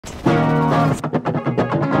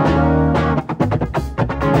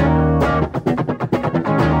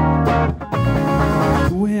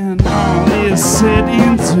When all is said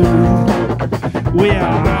and done,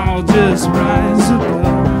 we'll all just rise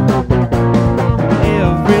above.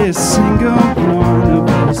 Every single one of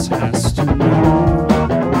us has to know.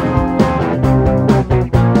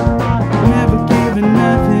 Never giving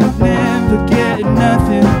nothing, never getting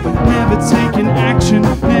nothing, never taking action,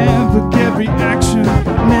 never get reaction.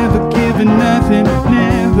 Never giving nothing,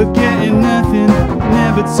 never getting nothing,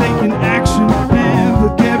 never taking action, never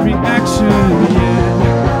get reaction. Yeah.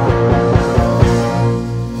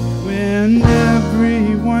 When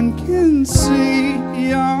everyone can see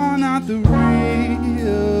you're not the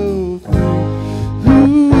real thing,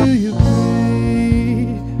 who will you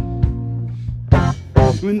be?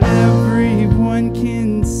 When everyone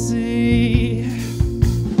can see,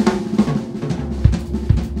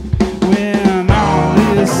 when all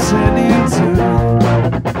is said and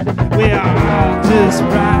done, we all just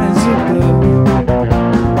rise above.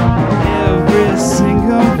 Every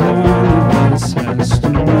single one of us has to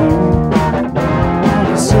know. All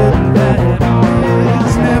of a sudden that all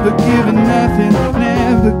is never giving nothing,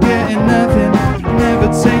 never getting nothing, never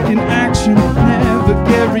taking action, never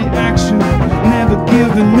get reaction, never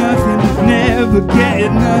giving nothing, never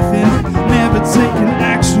getting nothing, never taking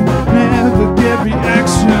action, never get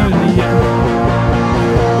reaction. Yeah.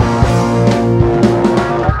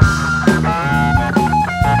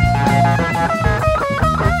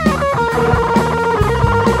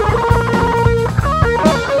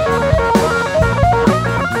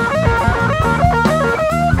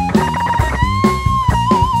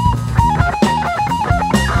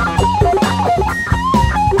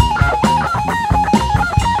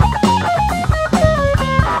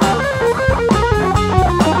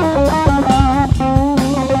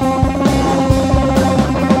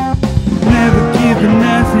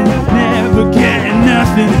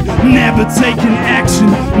 Never taking action,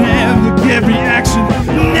 never get reaction,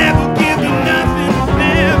 never giving nothing,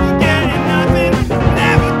 never getting nothing,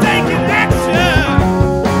 never taking action.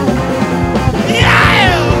 Yeah!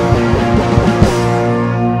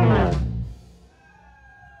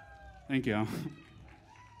 Thank you.